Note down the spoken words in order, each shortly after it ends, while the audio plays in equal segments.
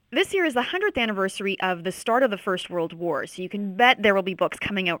This year is the 100th anniversary of the start of the First World War, so you can bet there will be books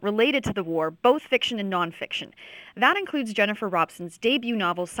coming out related to the war, both fiction and nonfiction. That includes Jennifer Robson's debut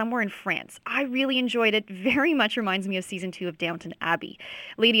novel, Somewhere in France. I really enjoyed it. Very much reminds me of season 2 of Downton Abbey.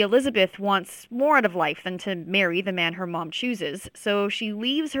 Lady Elizabeth wants more out of life than to marry the man her mom chooses, so she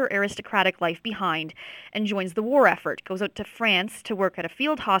leaves her aristocratic life behind and joins the war effort, goes out to France to work at a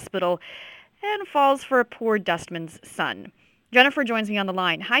field hospital, and falls for a poor dustman's son. Jennifer joins me on the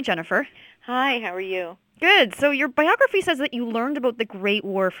line. Hi, Jennifer. Hi, how are you? Good. So your biography says that you learned about the Great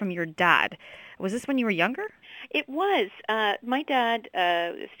War from your dad. Was this when you were younger? It was. My dad,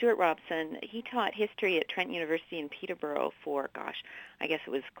 Stuart Robson, he taught history at Trent University in Peterborough for, I guess it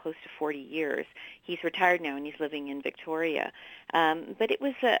was close to 40 years. He's retired now and he's living in Victoria. But it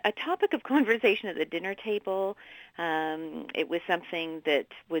was a topic of conversation at the dinner table. It was something that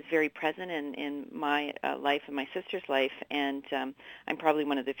was very present in my life and my sister's life. And I'm probably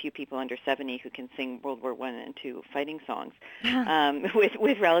one of the few people under 70 who can sing World War I and II fighting songs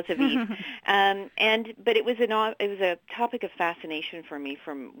with relative ease. But it was a topic of fascination for me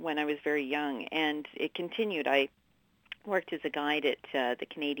from when I was very young, and it continued. I worked as a guide at the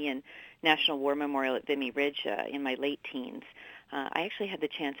Canadian National War Memorial at Vimy Ridge in my late teens. I actually had the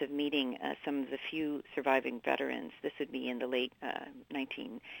chance of meeting some of the few surviving veterans. This would be in the late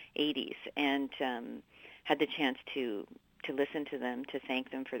 1980s, and had the chance to listen to them, to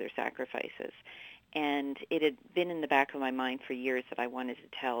thank them for their sacrifices. And it had been in the back of my mind for years that I wanted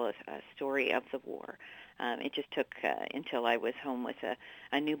to tell a story of the war. It just took until I was home with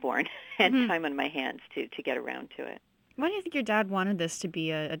a newborn and time on my hands to get around to it. Why do you think your dad wanted this to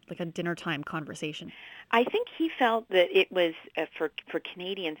be a dinner time conversation? I think he felt that it was, for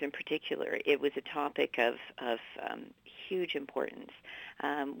Canadians in particular, it was a topic of huge importance.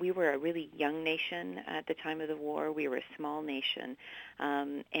 We were a really young nation at the time of the war. We were a small nation,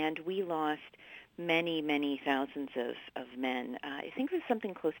 and we lost many, many thousands of men. I think it was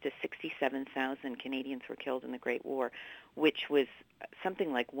something close to 67,000 Canadians were killed in the Great War, which was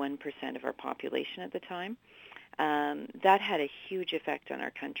something like 1% of our population at the time. That had a huge effect on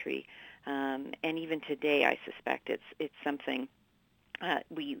our country, and even today, I suspect it's something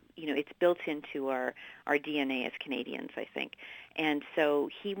it's built into our DNA as Canadians, I think. And so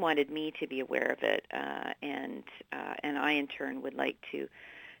he wanted me to be aware of it, and I in turn would like to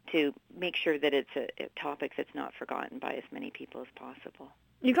make sure that it's a topic that's not forgotten by as many people as possible.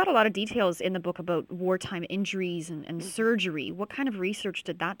 You got a lot of details in the book about wartime injuries and surgery. What kind of research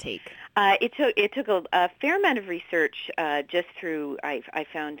did that take? It took a fair amount of research just through, I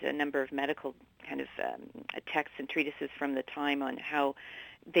found a number of medical kind of texts and treatises from the time on how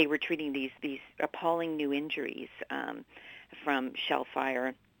they were treating these appalling new injuries from shell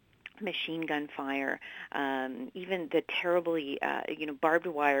fire, machine gun fire, even the terribly, barbed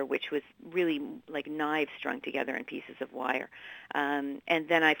wire, which was really like knives strung together in pieces of wire. And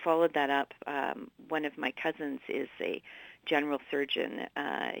then I followed that up. One of my cousins is a general surgeon.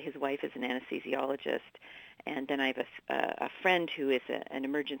 His wife is an anesthesiologist. And then I have a friend who is an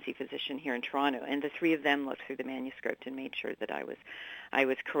emergency physician here in Toronto, and the three of them looked through the manuscript and made sure that I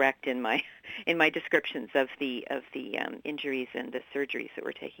was correct in my descriptions of the injuries and the surgeries that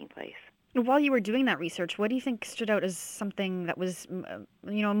were taking place. While you were doing that research, what do you think stood out as something that was,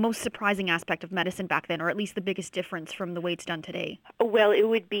 most surprising aspect of medicine back then, or at least the biggest difference from the way it's done today? Well, it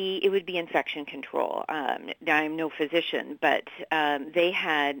would be infection control. Now, I'm no physician, but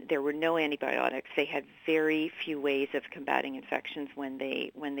there were no antibiotics. They had very few ways of combating infections when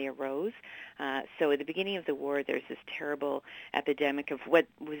they arose. So at the beginning of the war, there's this terrible epidemic of what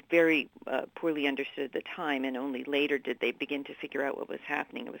was very poorly understood at the time, and only later did they begin to figure out what was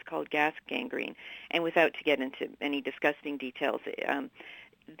happening. It was called gas gangrene. And without to get into any disgusting details,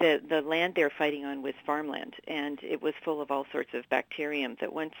 the land they're fighting on was farmland, and it was full of all sorts of bacterium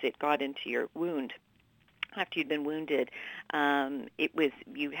that once it got into your wound, after you'd been wounded,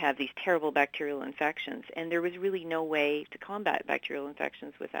 you have these terrible bacterial infections, and there was really no way to combat bacterial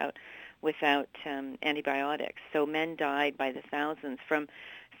infections without antibiotics. So men died by the thousands from.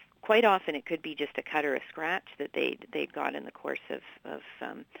 Quite often, it could be just a cut or a scratch that they'd got in the course of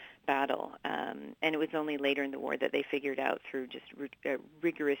battle, and it was only later in the war that they figured out through just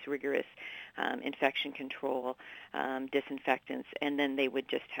rigorous infection control, disinfectants, and then they would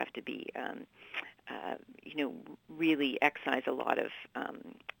just have to be, really excise a lot of.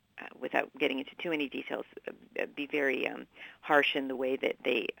 Without getting into too many details, be very harsh in the way that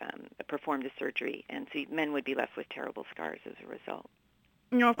they performed the surgery, and so men would be left with terrible scars as a result.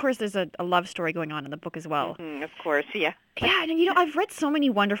 Of course, there's a love story going on in the book as well. Mm-hmm, of course, yeah. Yeah, and I've read so many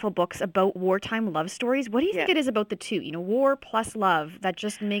wonderful books about wartime love stories. What do you think it is about the two? War plus love that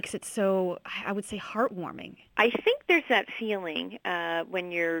just makes it so, I would say, heartwarming. I think there's that feeling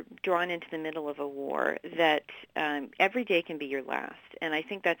when you're drawn into the middle of a war that every day can be your last. And I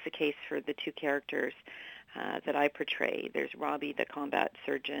think that's the case for the two characters that I portray. There's Robbie, the combat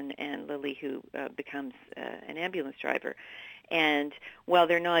surgeon, and Lily, who becomes an ambulance driver. And while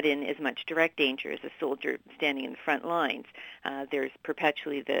they're not in as much direct danger as a soldier standing in the front lines, there's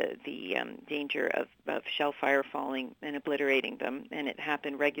perpetually the danger of shell fire falling and obliterating them, and it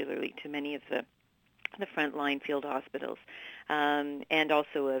happened regularly to many of the frontline field hospitals, and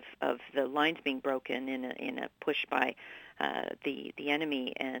also of the lines being broken in a push by the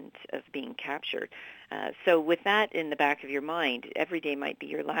enemy and of being captured. So with that in the back of your mind, every day might be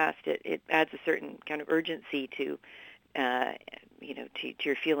your last. It adds a certain kind of urgency to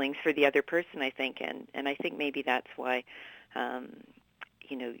your feelings for the other person, I think, and I think maybe that's why, I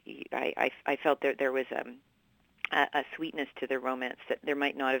felt there was a sweetness to their romance that there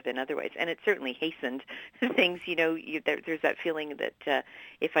might not have been otherwise, and it certainly hastened things. There's that feeling that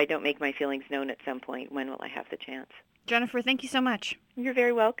if I don't make my feelings known at some point, when will I have the chance? Jennifer, thank you so much. You're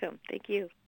very welcome. Thank you.